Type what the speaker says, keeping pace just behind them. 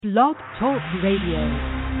Blog Talk Radio.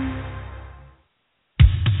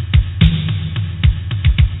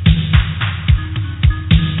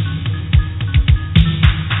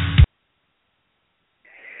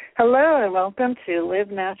 Hello and welcome to Live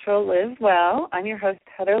Natural, Live Well. I'm your host,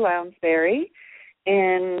 Heather Lounsbury.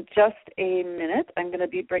 In just a minute, I'm going to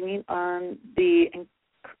be bringing on the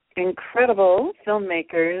incredible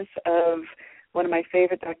filmmakers of one of my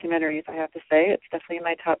favorite documentaries, I have to say. It's definitely in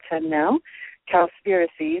my top 10 now,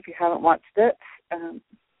 Cowspiracy. If you haven't watched it,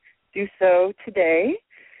 do so today.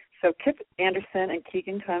 So Kip Andersen and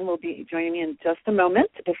Keegan Kuhn will be joining me in just a moment.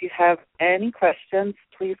 If you have any questions,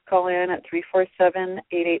 please call in at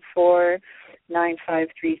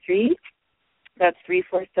 347-884-9533. That's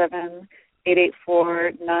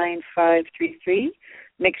 347-884-9533.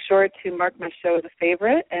 Make sure to mark my show as a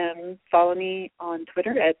favorite and follow me on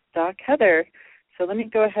Twitter at DocHeather. So let me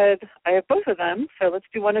go ahead. I have both of them, so let's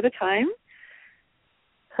do one at a time.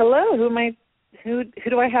 Hello, who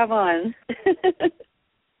do I have on?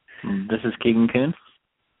 This is Keegan Kuhn.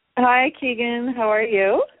 Hi, Keegan. How are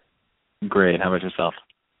you? Great. How about yourself?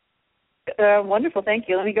 Wonderful. Thank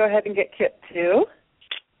you. Let me go ahead and get Kip, too.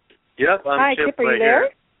 Yep, I'm Hi, Kip are right you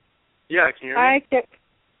there? Here. Yeah, can you hear me? Hi, Kip.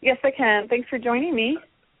 Yes, I can. Thanks for joining me.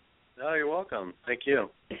 Oh, you're welcome. Thank you.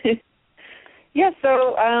 Yeah,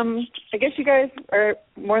 so I guess you guys are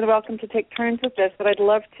more than welcome to take turns with this, but I'd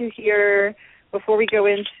love to hear, before we go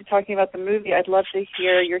into talking about the movie, I'd love to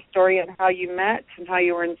hear your story and how you met and how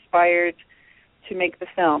you were inspired to make the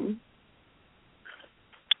film.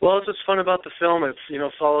 Well, it's what's fun about the film. It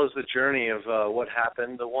follows the journey of what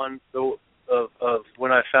happened. Of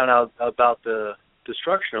when I found out about the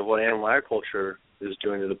destruction of what animal agriculture is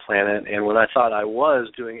doing to the planet, and when I thought I was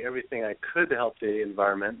doing everything I could to help the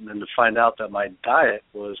environment, and then to find out that my diet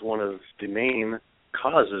was one of the main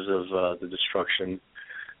causes of the destruction,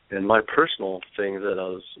 and my personal things that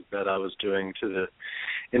I was doing to the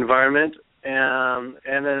environment, and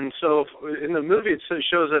then so in the movie it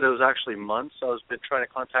shows that it was actually months. I've been trying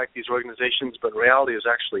to contact these organizations, but in reality it was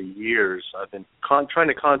actually years. I've been trying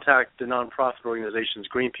to contact the nonprofit organizations,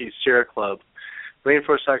 Greenpeace, Sierra Club,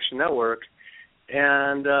 Rainforest Action Network,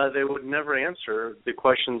 and they would never answer the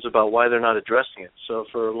questions about why they're not addressing it. So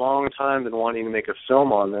for a long time I've been wanting to make a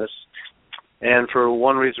film on this, and for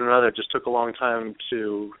one reason or another it just took a long time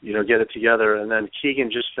to get it together. And then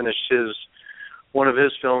Keegan just finished one of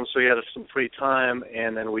his films, so he had some free time,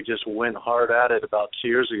 and then we just went hard at it about 2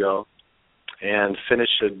 years ago and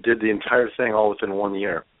did the entire thing all within 1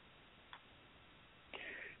 year.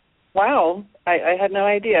 Wow, I had no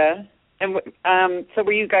idea. And so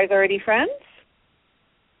were you guys already friends?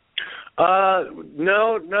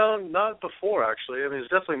 No, not before, actually. I mean,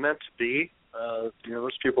 it's definitely meant to be.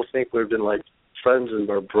 Most people think we've been like friends and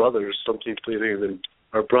our brothers. Some people think we've been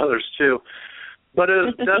our brothers too. But it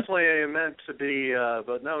was definitely meant to be.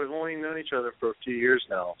 But no, we've only known each other for a few years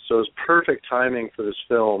now. So it was perfect timing for this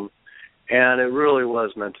film. And it really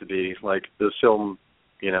was meant to be. Like the film,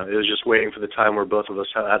 it was just waiting for the time where both of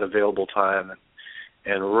us had available time.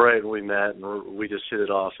 And right when we met, and we just hit it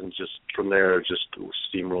off, and just from there, just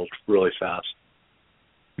steamrolled really fast.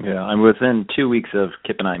 Yeah, and within 2 weeks of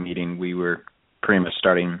Kip and I meeting, we were pretty much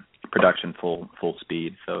starting production full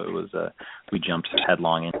speed. So it was we jumped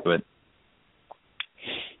headlong into it.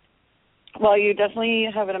 Well, you definitely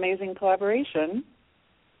have an amazing collaboration.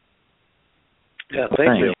 Yeah,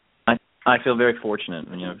 thank you. I feel very fortunate.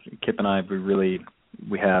 Kip and I,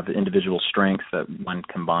 we have individual strengths that, when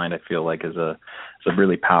combined, I feel like is a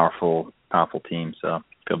really powerful team. So I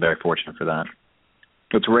feel very fortunate for that.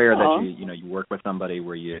 It's rare that you work with somebody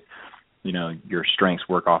where your strengths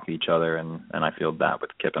work off each other, and I feel that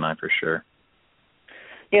with Kip and I for sure.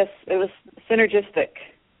 Yes, it was synergistic.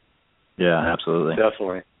 Yeah, absolutely.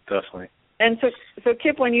 Definitely. And so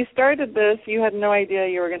Kip, when you started this, you had no idea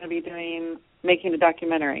you were going to be making a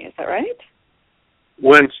documentary. Is that right?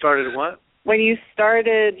 When started what? When you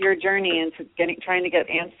started your journey into trying to get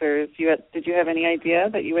answers, did you have any idea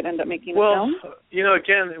that you would end up making a film? Well,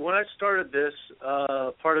 again, when I started this,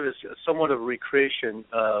 part of it is somewhat of recreation,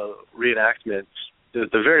 reenactment. At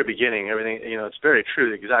the very beginning, everything, it's very true,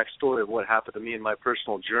 the exact story of what happened to me in my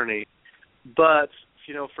personal journey. But,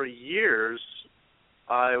 for years,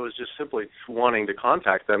 I was just simply wanting to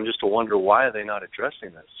contact them just to wonder why are they not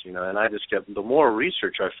addressing this, and I just the more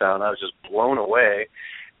research I found, I was just blown away.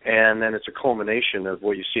 And then it's a culmination of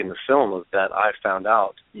what you see in the film of that I found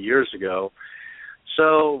out years ago.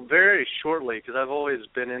 So very shortly, because I've always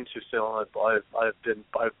been into film, I've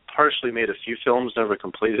partially made a few films, never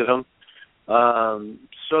completed them.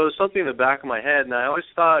 So it's something in the back of my head, and I always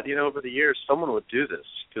thought, over the years, someone would do this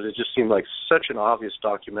because it just seemed like such an obvious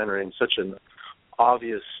documentary and such an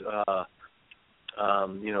obvious,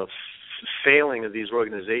 failing of these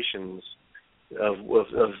organizations of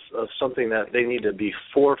something that they need to be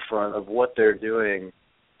forefront of what they're doing,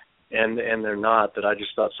 and they're not. That I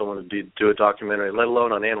just thought someone would do a documentary, let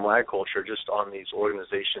alone on animal agriculture, just on these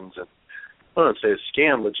organizations. And I don't say a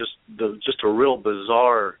scam, but just a real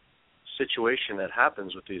bizarre situation that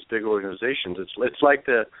happens with these big organizations. It's like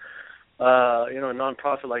a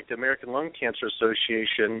nonprofit like the American Lung Cancer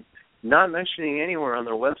Association not mentioning anywhere on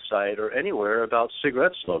their website or anywhere about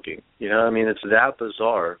cigarette smoking. It's that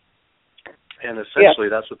bizarre. And essentially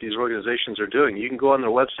that's what these organizations are doing. You can go on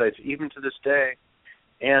their websites even to this day,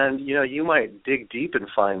 and you might dig deep and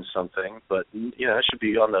find something, but it should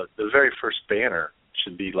be on the very first banner. It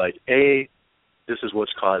should be like, A, this is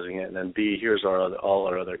what's causing it, and then B, here's all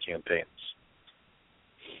our other campaigns.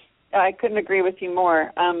 I couldn't agree with you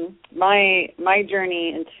more. My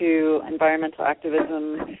journey into environmental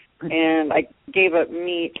activism, and I gave up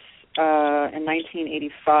meat in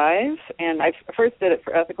 1985, and I first did it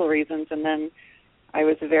for ethical reasons, and then I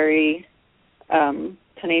was a very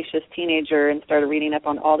tenacious teenager and started reading up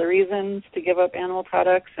on all the reasons to give up animal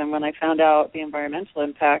products, and when I found out the environmental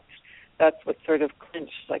impact, that's what sort of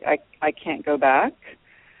clinched, like I can't go back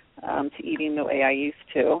to eating the way I used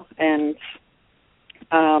to. And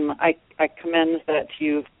I commend that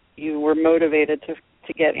you were motivated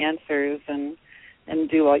to get answers and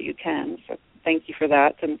do all you can. So thank you for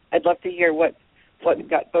that. And I'd love to hear what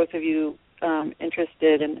got both of you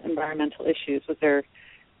interested in environmental issues. Was there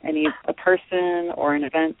a person or an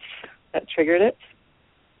event that triggered it?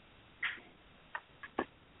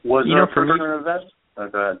 Was there a person or an event? Oh,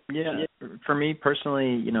 go ahead. Yeah, for me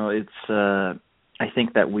personally, it's I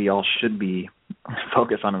think that we all should be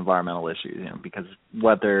focused on environmental issues, because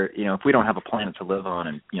whether, if we don't have a planet to live on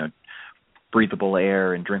and, breathable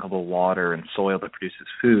air and drinkable water and soil that produces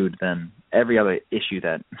food, then every other issue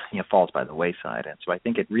that, falls by the wayside. And so I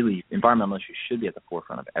think environmental issues should be at the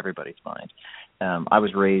forefront of everybody's mind. I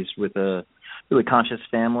was raised with a really conscious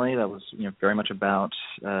family that was, very much about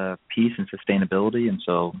peace and sustainability. And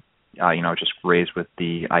so, I was just raised with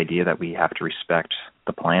the idea that we have to respect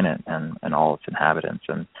the planet and all its inhabitants.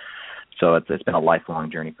 And so it's been a lifelong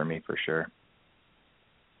journey for me, for sure.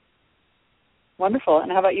 Wonderful.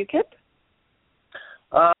 And how about you, Kip?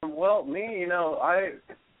 Well, me, it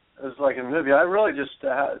was like in the movie. I really just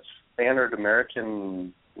had standard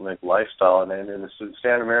American lifestyle and the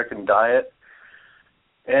standard American diet.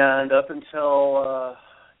 And up until,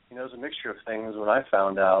 it was a mixture of things when I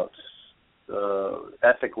found out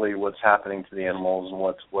ethically what's happening to the animals and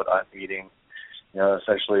what I'm eating.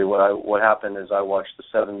 Essentially what happened is I watched the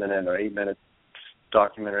 7-minute or 8-minute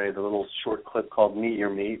documentary, the little short clip called Meet Your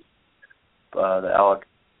Meat, that Alec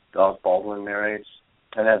Baldwin narrates.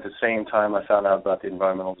 And at the same time, I found out about the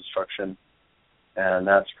environmental destruction, and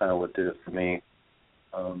that's kind of what did it for me.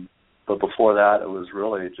 But before that, it was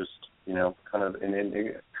really just, kind of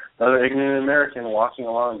another ignorant American walking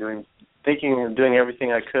along, doing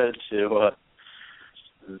everything I could to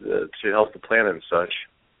help the planet and such.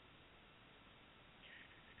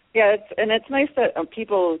 Yeah, it's nice that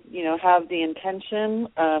people, have the intention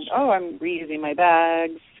of, I'm reusing my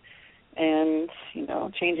bags and,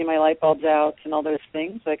 changing my light bulbs out and all those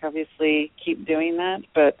things. Obviously keep doing that.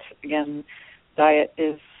 But, again, diet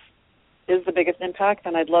is the biggest impact,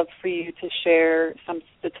 and I'd love for you to share some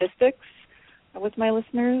statistics with my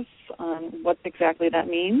listeners on what exactly that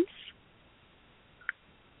means.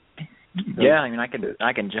 Yeah,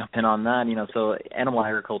 I can jump in on that. So animal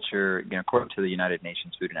agriculture, according to the United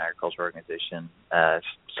Nations Food and Agriculture Organization,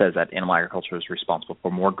 says that animal agriculture is responsible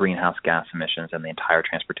for more greenhouse gas emissions than the entire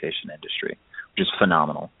transportation industry, which is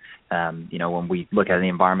phenomenal. When we look at the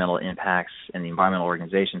environmental impacts and the environmental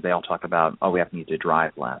organizations, they all talk about, we need to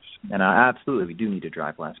drive less. And absolutely, we do need to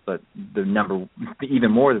drive less. But the number,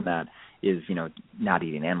 even more than that, is, not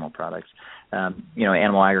eating animal products.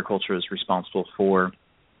 Animal agriculture is responsible for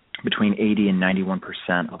between 80 and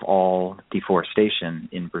 91% of all deforestation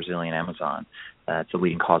in Brazilian Amazon. It's a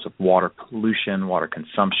leading cause of water pollution, water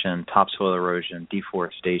consumption, topsoil erosion,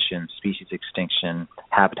 deforestation, species extinction,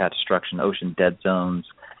 habitat destruction, ocean dead zones.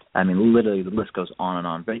 Literally the list goes on and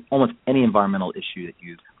on. But almost any environmental issue that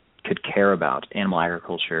you could care about, animal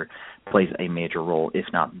agriculture plays a major role, if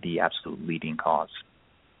not the absolute leading cause.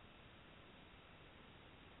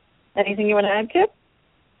 Anything you want to add, Kip?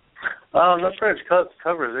 That's pretty much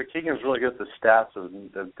covers it. Keegan's really good at the stats of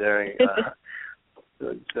daring.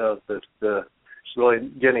 really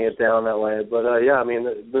getting it down that way. But yeah, I mean,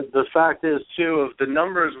 the fact is too of the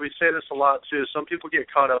numbers. We say this a lot too. Some people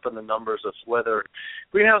get caught up in the numbers of whether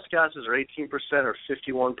greenhouse gases are 18% or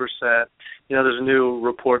 51%. You know, there's a new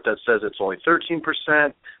report that says it's only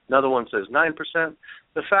 13%. Another one says 9%.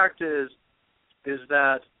 The fact is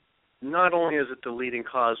that not only is it the leading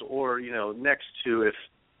cause, or next to, if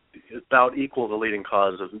about equal the leading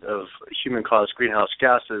cause of human-caused greenhouse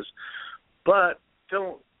gases, but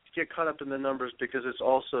don't get caught up in the numbers because it's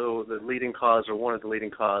also the leading cause, or one of the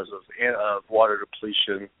leading causes of water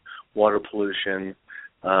depletion, water pollution,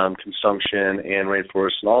 consumption, and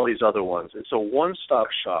rainforests, and all these other ones. It's a one-stop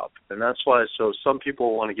shop, and that's why. So some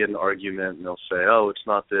people want to get an argument, and they'll say, "Oh, it's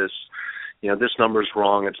not this. This number's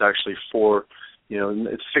wrong. It's actually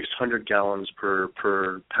it's 600 gallons per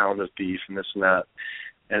pound of beef, and this and that."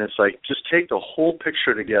 And it's like, just take the whole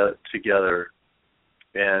picture together,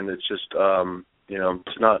 and it's just to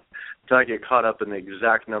not get caught up in the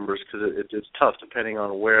exact numbers, because it's tough depending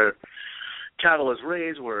on where cattle is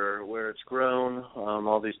raised, where it's grown.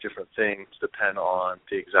 All these different things depend on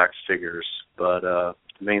the exact figures. But the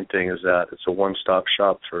main thing is that it's a one-stop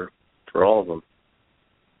shop for all of them.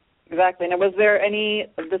 Exactly. Now, was there any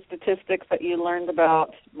of the statistics that you learned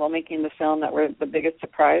about while making the film that were the biggest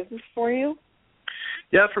surprises for you?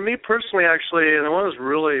 Yeah, for me personally, actually, and the one was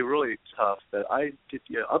really, really tough that I did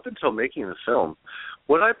up until making the film.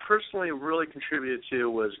 What I personally really contributed to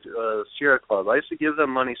was Sierra Club. I used to give them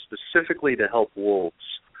money specifically to help wolves.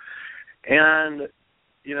 And,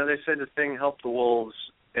 they said the thing helped the wolves.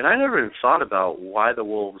 And I never even thought about why the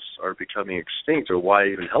wolves are becoming extinct or why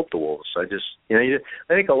even help the wolves. I just, I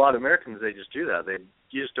think a lot of Americans, they just do that.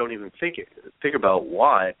 You just don't even think about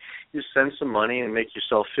why. You just send some money and make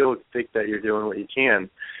yourself think that you're doing what you can.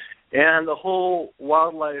 And the whole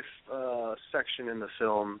wildlife section in the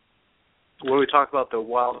film, where we talk about the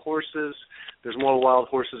wild horses, there's more wild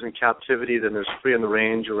horses in captivity than there's free in the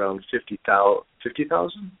range, around 50,000.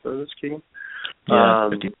 50,000? Is this Keegan? Yeah,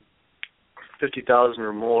 50,000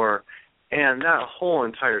 or more, and that whole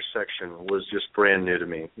entire section was just brand new to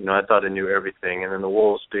me. I thought I knew everything, and then the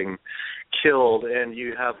wolves being killed, and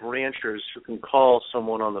you have ranchers who can call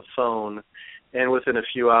someone on the phone, and within a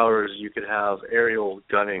few hours you could have aerial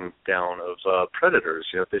gunning down of predators,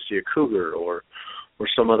 if they see a cougar or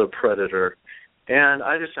some other predator. And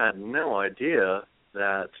I just had no idea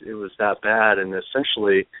that it was that bad, and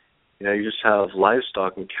essentially, you just have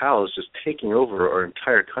livestock and cows just taking over our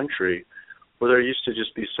entire country, where there used to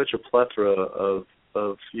just be such a plethora of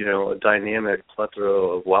a dynamic plethora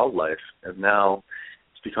of wildlife, and now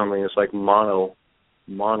it's becoming this like mono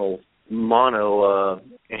animal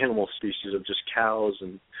species of just cows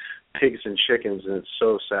and pigs and chickens, and it's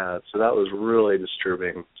so sad. So that was really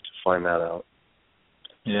disturbing to find that out.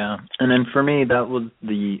 Yeah, and then for me, that was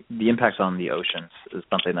the impacts on the oceans is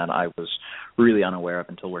something that I was really unaware of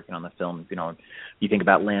until working on the film. You think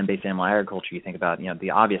about land-based animal agriculture, you think about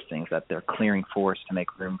the obvious things, that they're clearing forests to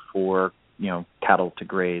make room for cattle to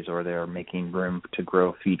graze, or they're making room to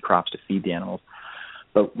grow feed crops to feed the animals.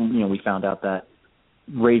 But we found out that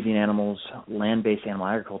raising animals, land-based animal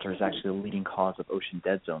agriculture, is actually the leading cause of ocean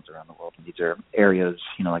dead zones around the world. And these are areas,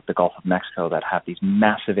 like the Gulf of Mexico, that have these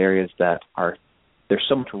massive areas that are. There's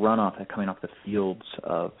so much runoff coming off the fields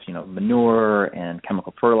of, manure and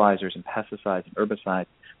chemical fertilizers and pesticides and herbicides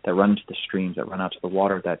that run into the streams, that run out to the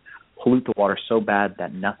water, that pollute the water so bad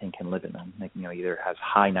that nothing can live in them. Either has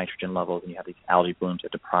high nitrogen levels, and you have these algae blooms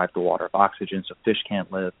that deprive the water of oxygen, so fish can't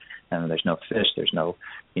live, and there's no fish, there's no,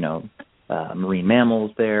 marine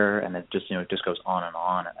mammals there, and it just, it just goes on and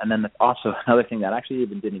on. And then also another thing that actually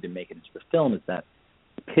didn't even make it into the film is that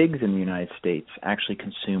pigs in the United States actually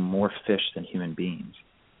consume more fish than human beings,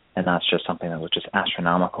 and that's just something that was just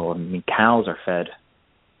astronomical. Cows are fed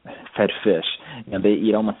fish. They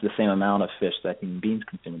eat almost the same amount of fish that human beings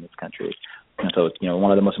consume in this country. And so,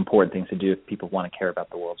 one of the most important things to do if people want to care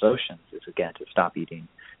about the world's oceans is, again, to stop eating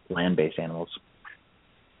land-based animals.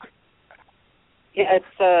 Yeah,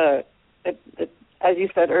 it's as you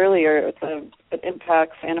said earlier, it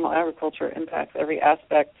impacts animal agriculture, impacts every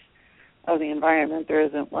aspect of the environment. There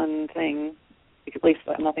isn't one thing, at least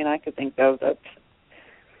nothing I could think of, that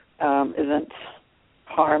isn't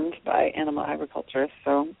harmed by animal agriculture.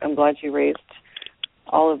 So I'm glad you raised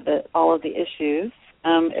all of the issues.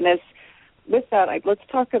 And as with that, let's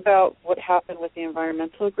talk about what happened with the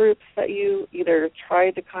environmental groups that you either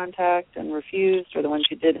tried to contact and refused, or the ones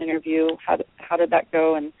you did interview. How did that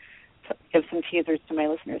go? And give some teasers to my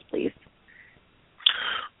listeners, please.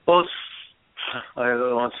 Well, I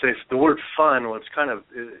don't want to say the word fun. Well,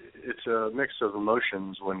 it's a mix of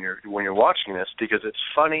emotions when you're watching this, because it's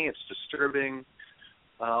funny, it's disturbing,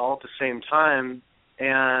 all at the same time,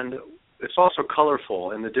 and it's also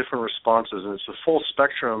colorful in the different responses, and it's a full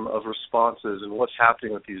spectrum of responses and what's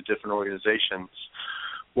happening with these different organizations.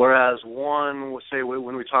 Whereas one, say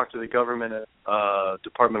when we talk to the government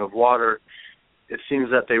Department of Water, it seems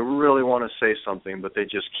that they really want to say something, but they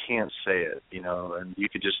just can't say it, and you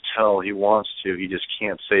could just tell he wants to, he just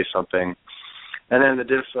can't say something. And then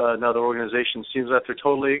another organization seems that they're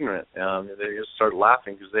totally ignorant. They just start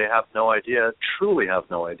laughing because they have no idea, truly have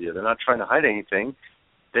no idea. They're not trying to hide anything.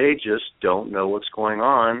 They just don't know what's going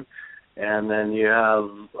on. And then you have,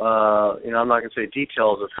 I'm not going to say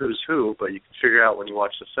details of who's who, but you can figure out when you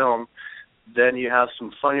watch the film. Then you have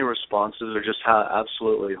some funny responses that are just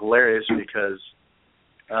absolutely hilarious because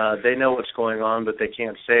they know what's going on, but they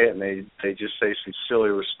can't say it, and they just say some silly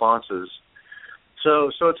responses.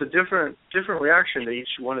 So it's a different reaction to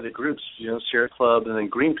each one of the groups. Sierra Club and then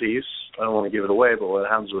Greenpeace. I don't want to give it away, but what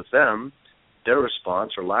happens with them, their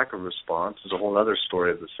response or lack of response is a whole other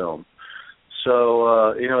story of the film.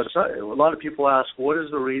 So it's not, a lot of people ask, what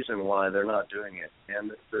is the reason why they're not doing it?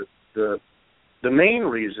 And the main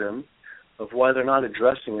reason of why they're not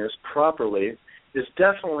addressing this properly is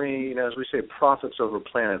definitely, as we say, profits over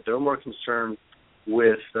planet. They're more concerned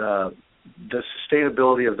with the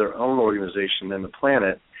sustainability of their own organization than the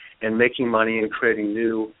planet, and making money and creating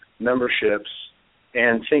new memberships,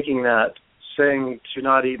 and thinking that saying to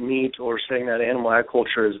not eat meat or saying that animal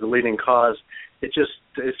agriculture is the leading cause, it's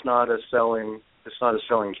not a selling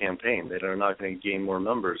campaign. They're not going to gain more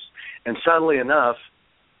members. And sadly enough,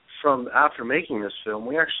 from after making this film,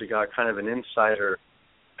 we actually got kind of an insider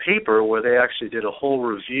paper where they actually did a whole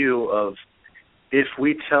review of if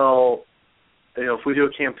we do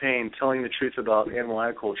a campaign telling the truth about animal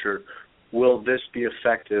agriculture, will this be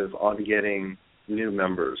effective on getting new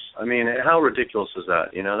members? I mean, how ridiculous is that?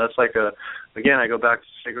 That's like again, I go back to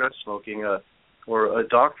cigarette smoking, or a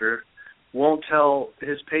doctor won't tell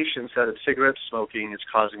his patients that cigarette smoking is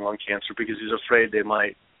causing lung cancer because he's afraid they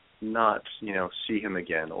might not, see him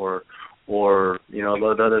again, or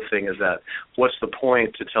the other thing is that what's the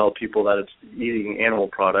point to tell people that it's eating animal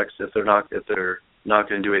products if they're not going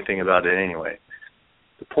to do anything about it anyway?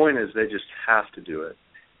 The point is they just have to do it.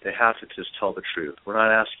 They have to just tell the truth. We're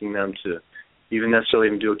not asking them to even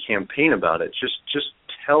necessarily do a campaign about it. Just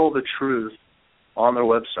tell the truth on their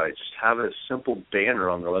website. Just have a simple banner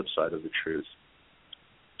on their website of the truth.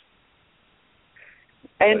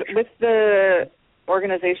 And with the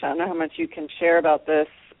organization, I don't know how much you can share about this,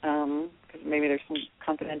 because maybe there's some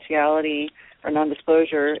confidentiality or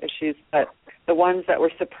non-disclosure issues, but the ones that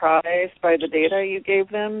were surprised by the data you gave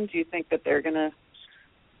them, do you think that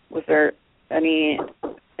was there any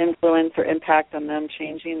influence or impact on them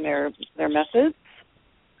changing their methods?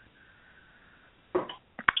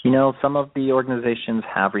 Some of the organizations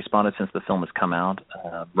have responded since the film has come out.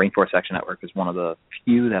 Rainforest Action Network is one of the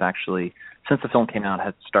few that actually, since the film came out,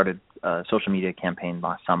 had started a social media campaign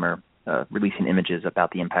last summer, releasing images about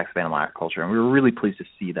the impacts of animal agriculture. And we were really pleased to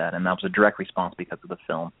see that. And that was a direct response because of the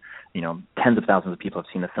film. Tens of thousands of people have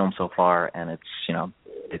seen the film so far, and it's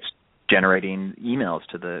generating emails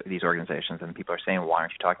to these organizations, and people are saying, why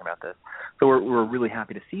aren't you talking about this? So we're really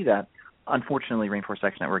happy to see that. Unfortunately, Rainforest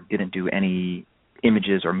Action Network didn't do any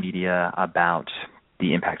images or media about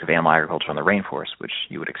the impact of animal agriculture on the rainforest, which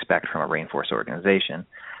you would expect from a rainforest organization.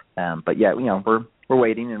 But yeah, we're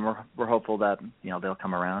waiting, and we're hopeful that they'll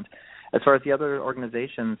come around. As far as the other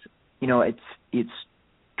organizations, it's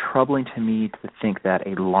troubling to me to think that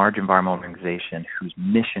a large environmental organization whose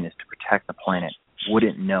mission is to protect the planet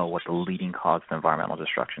wouldn't know what the leading cause of environmental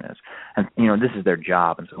destruction is. And this is their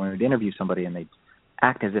job. And so when we interview somebody and they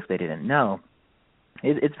act as if they didn't know,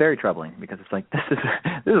 it's very troubling, because it's like, this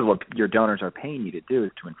is what your donors are paying you to do,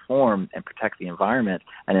 is to inform and protect the environment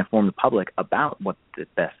and inform the public about what the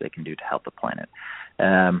best they can do to help the planet.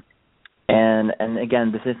 And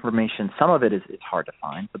again, this information, some of it is hard to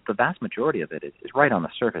find, but the vast majority of it is right on the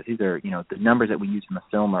surface. These are, the numbers that we use in the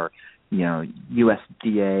film are,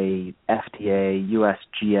 USDA, FDA,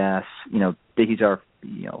 USGS, these are,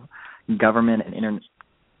 government and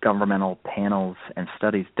intergovernmental panels and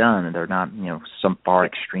studies done, and they're not, some far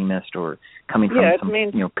extremist or coming from some,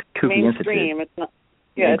 kooky mainstream. institute. It's not,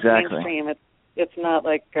 exactly. It's mainstream. It's not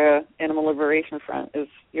like Animal Liberation Front is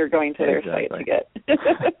you're going to their site to get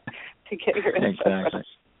to get your info. Exactly.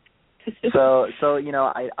 So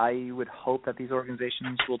I would hope that these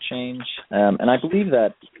organizations will change, and I believe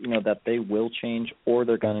that that they will change, or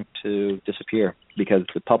they're going to disappear, because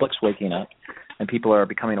the public's waking up and people are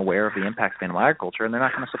becoming aware of the impacts of animal agriculture, and they're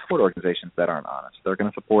not going to support organizations that aren't honest. They're going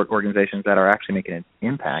to support organizations that are actually making an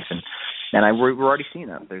impact, and we're already seeing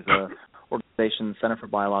that. There's organization, Center for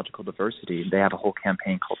Biological Diversity, they have a whole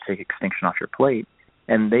campaign called Take Extinction Off Your Plate,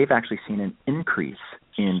 and they've actually seen an increase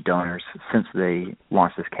in donors since they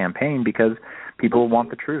launched this campaign because people want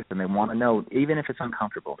the truth and they want to know, even if it's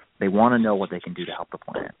uncomfortable, they want to know what they can do to help the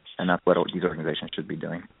planet, and that's what these organizations should be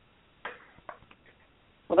doing.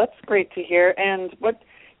 Well, that's great to hear. And what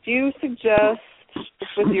do you suggest,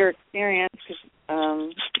 just with your experience, because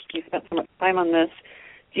you spent so much time on this,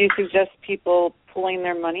 do you suggest people pulling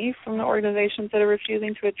their money from the organizations that are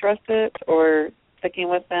refusing to address it, or sticking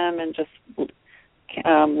with them and just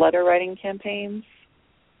letter writing campaigns?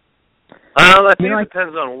 I think it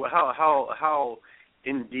depends on how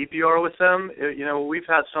in deep you are with them. We've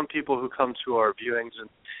had some people who come to our viewings and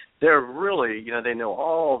they're really, they know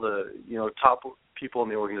all the, top people in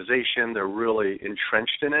the organization. They're really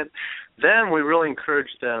entrenched in it. Then we really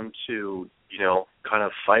encourage them to, kind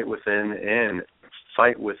of fight within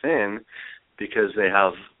because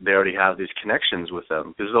they already have these connections with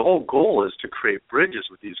them. Because the whole goal is to create bridges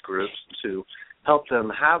with these groups to help them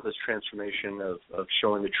have this transformation of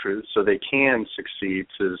showing the truth so they can succeed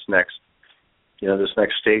to this next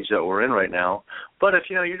stage that we're in right now. But if,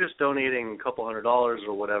 you're just donating a couple $100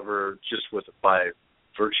 or whatever just by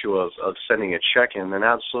virtue of sending a check in, then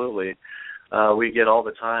absolutely. We get all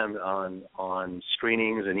the time on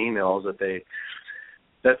screenings and emails that they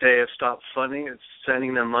have stopped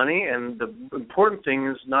sending them money. And the important thing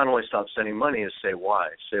is not only stop sending money, is say why.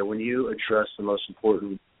 Say when you address the most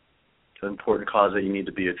important cause that you need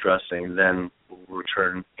to be addressing, then we'll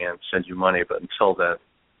return and send you money. But until then,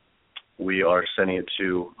 we are sending it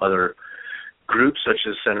to other groups such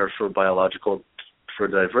as Center for Biological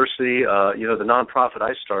Diversity. The nonprofit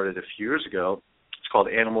I started a few years ago, it's called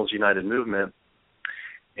Animals United Movement.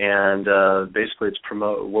 And basically it's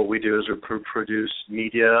what we do is we produce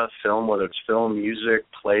media, film, whether it's film, music,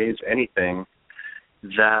 plays, anything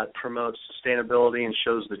that promotes sustainability and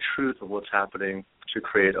shows the truth of what's happening to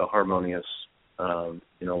create a harmonious,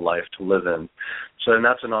 life to live in. So, and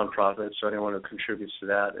that's a nonprofit. So anyone who contributes to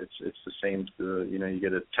that, it's the same. You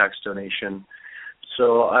get a tax donation.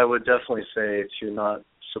 So I would definitely say to not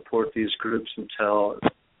support these groups until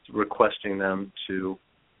requesting them to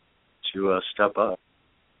step up.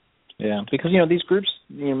 Yeah, because these groups,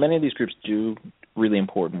 many of these groups do really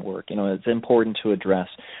important work. It's important to address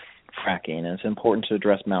fracking, and it's important to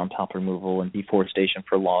address mountaintop removal and deforestation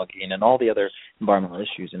for logging and all the other environmental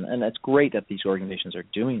issues. And it's great that these organizations are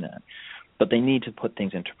doing that. But they need to put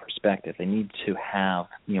things into perspective. They need to have,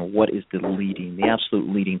 what is the absolute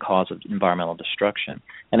leading cause of environmental destruction.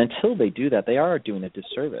 And until they do that, they are doing a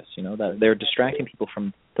disservice, that they're distracting people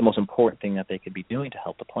from the most important thing that they could be doing to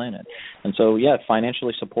help the planet. And so,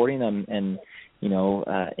 financially supporting them and,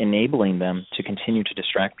 enabling them to continue to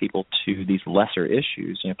distract people to these lesser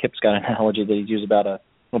issues. Kip's got an analogy that he's used about a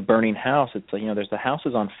burning house. It's there's the house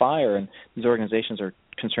is on fire, and these organizations are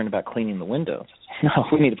concerned about cleaning the windows. No,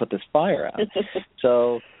 we need to put this fire out.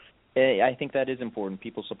 So I think that is important.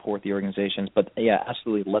 People support the organizations, but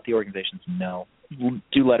absolutely let the organizations know.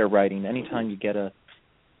 Do letter writing. Anytime you get a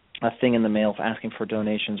thing in the mail asking for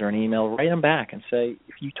donations or an email, write them back and say,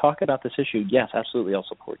 if you talk about this issue, yes, absolutely, I'll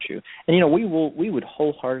support you. And we would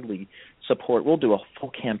wholeheartedly support. We'll do a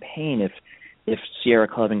full campaign if Sierra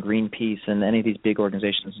Club and Greenpeace and any of these big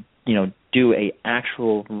organizations, do a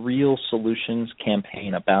actual real solutions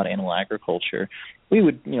campaign about animal agriculture. We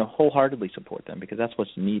would, wholeheartedly support them because that's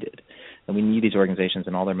what's needed. And we need these organizations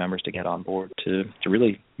and all their members to get on board to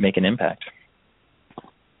really make an impact.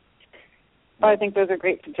 I think those are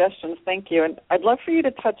great suggestions. Thank you. And I'd love for you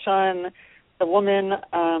to touch on the woman,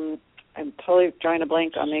 I'm totally drawing a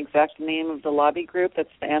blank on the exact name of the lobby group. That's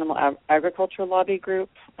the Animal Agriculture Lobby Group.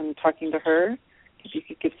 I'm talking to her. If you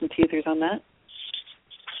could give some teasers on that.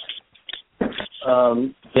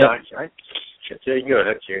 You go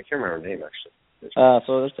ahead. I can't remember her name, actually.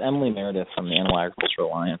 So it's Emily Meredith from the Animal Agriculture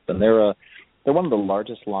Alliance, and they're one of the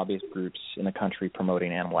largest lobbyist groups in the country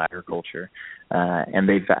promoting animal agriculture, and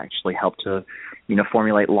they've actually helped to,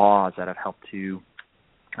 formulate laws that have helped to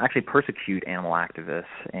actually persecute animal activists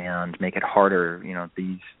and make it harder.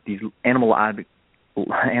 These animal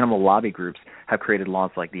lobby groups have created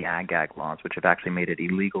laws like the ag-gag laws, which have actually made it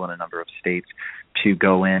illegal in a number of states to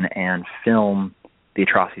go in and film the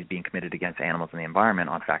atrocities being committed against animals in the environment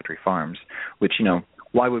on factory farms, which,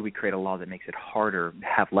 why would we create a law that makes it harder,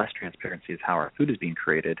 have less transparency as how our food is being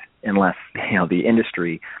created, unless, the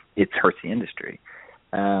industry, it hurts the industry.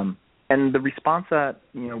 And the response that,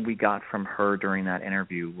 we got from her during that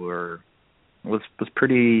interview was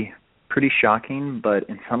pretty shocking, but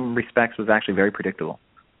in some respects was actually very predictable.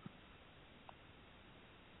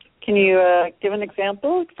 Can you give an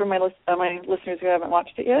example for my listeners who haven't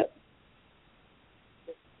watched it yet?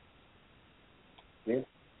 Yeah.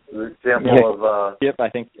 The example of Yep, I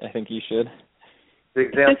think you should. The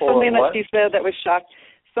example something of what? that she said that was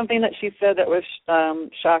something that she said that was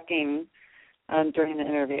shocking during the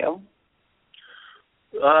interview.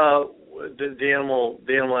 The animal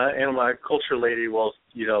culture lady. Well,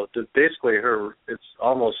 basically it's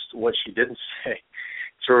almost what she didn't say.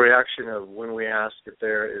 It's a reaction of when we ask if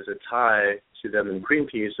there is a tie to them in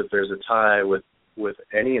Greenpeace, if there's a tie with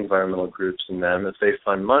any environmental groups in them, if they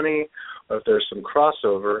fund money, or if there's some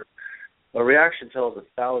crossover. A reaction tells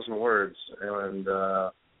 1,000 words, and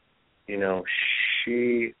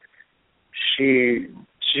she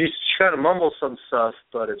kind of mumbles some stuff,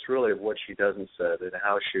 but it's really what she doesn't say, and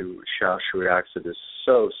how she reacts to this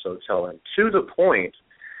so telling. To the point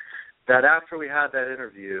that after we had that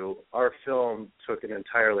interview, our film took an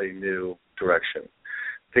entirely new direction,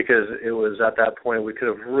 because it was at that point we could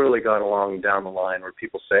have really gone along down the line where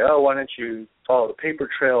people say, "Oh, why don't you follow the paper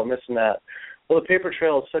trail and this and that." Well, the paper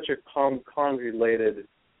trail is such a convoluted,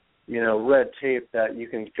 red tape that you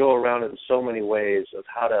can go around it in so many ways of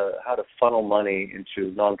how to funnel money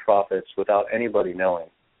into nonprofits without anybody knowing.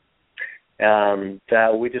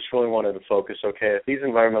 That we just really wanted to focus, okay, if these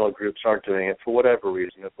environmental groups aren't doing it for whatever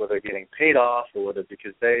reason, if whether they're getting paid off or whether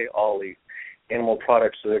because they all eat animal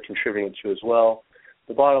products that they're contributing to as well,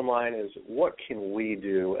 the bottom line is, what can we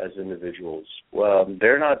do as individuals? Well,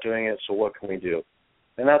 they're not doing it, so what can we do?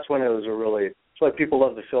 And that's when it was it's why people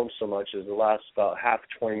love the film so much, is the last about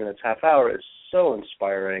 20 minutes, half hour is so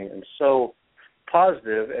inspiring and so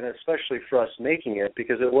positive, and especially for us making it,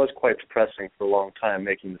 because it was quite depressing for a long time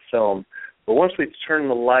making the film. But once we turn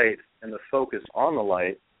the light and the focus on the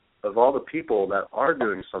light of all the people that are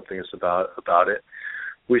doing something about it,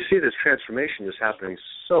 we see this transformation just happening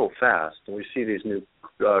so fast, and we see these new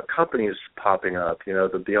companies popping up,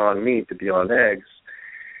 the Beyond Meat, the Beyond Eggs,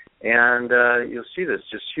 and you'll see this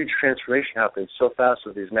just huge transformation happening so fast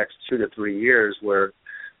with these next 2 to 3 years, where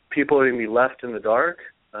people are going to be left in the dark,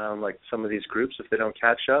 like some of these groups, if they don't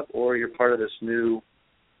catch up, or you're part of this new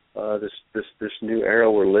this new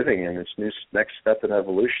era we're living in, this new next step in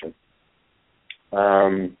evolution.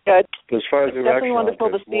 It's as far as definitely wonderful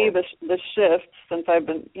to see the shift, since I've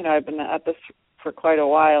been at this for quite a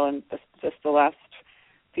while, and just the last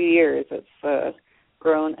few years, it's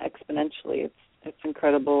grown exponentially. It's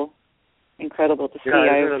incredible to see.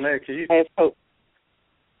 I have hope.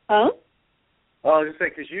 Huh? Oh, I was just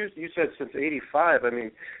saying, because you said since '85. I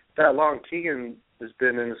mean, that long. Keegan has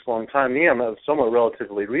been in this long time. Me, I'm somewhat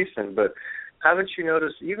relatively recent, but haven't you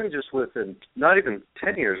noticed, even just within not even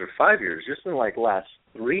 10 years or 5 years, just in like last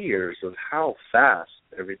 3 years, of how fast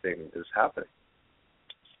everything is happening?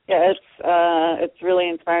 Yeah, it's really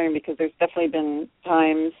inspiring, because there's definitely been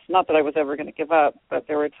times, not that I was ever going to give up, but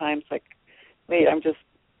there were times like, wait, I'm just,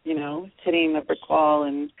 hitting the brick wall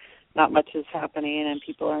and not much is happening and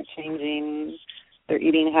people aren't changing their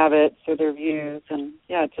eating habits or their views. And,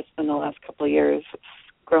 yeah, it's just been the last couple of years, it's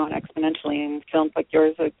grown exponentially, and films like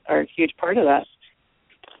yours are a huge part of that.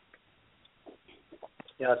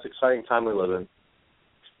 Yeah, it's an exciting time we live in.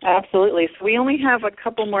 Absolutely. So we only have a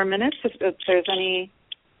couple more minutes. If there's any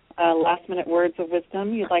last-minute words of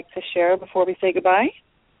wisdom you'd like to share before we say goodbye?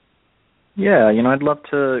 Yeah, I'd love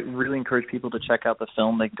to really encourage people to check out the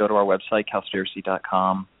film. They can go to our website,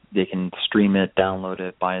 Cowspiracy.com. They can stream it, download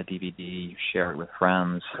it, buy a DVD, share it with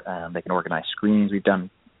friends. They can organize screenings. We've done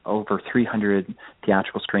over 300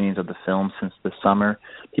 theatrical screenings of the film since the summer.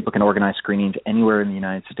 People can organize screenings anywhere in the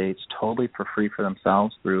United States totally for free for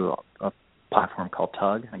themselves through a platform called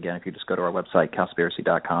Tug. Again, if you just go to our website,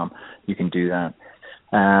 Cowspiracy.com, you can do that.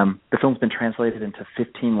 The film's been translated into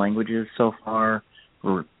 15 languages so far.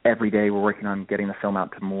 Every day we're working on getting the film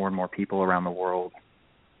out to more and more people around the world.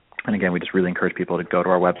 And again, we just really encourage people to go to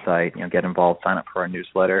our website, get involved, sign up for our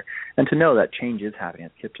newsletter, and to know that change is happening.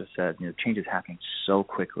 As Kip just said, change is happening so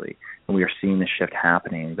quickly, and we are seeing this shift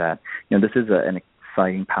happening that, this is an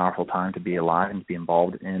exciting, powerful time to be alive and to be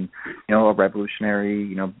involved in, a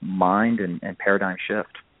revolutionary, mind and paradigm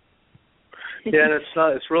shift. Yeah,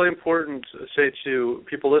 and it's really important to say to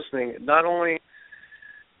people listening, not only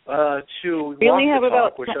to we only have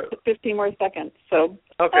about 15 more seconds. So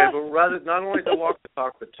okay, but rather not only to walk the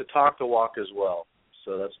talk, but to talk the walk as well.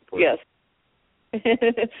 So that's important.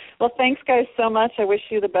 Yes. Well, thanks, guys, so much. I wish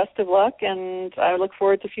you the best of luck, and I look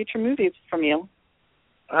forward to future movies from you.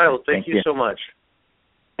 All right. Well, thank you so much.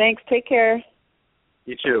 Thanks. Take care.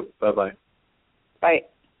 You too. Bye-bye. Bye.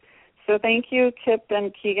 So thank you, Kip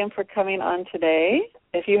and Keegan, for coming on today.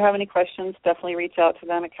 If you have any questions, definitely reach out to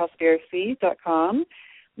them at Cowspiracy.com.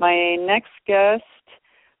 My next guest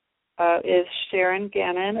is Sharon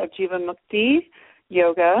Gannon of Jiva Mukti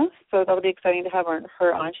Yoga, so that'll be exciting to have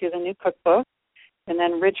her on. She has a new cookbook, and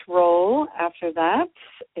then Rich Roll after that.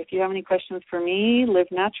 If you have any questions for me,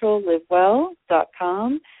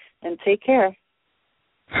 livenaturallivewell.com, and take care.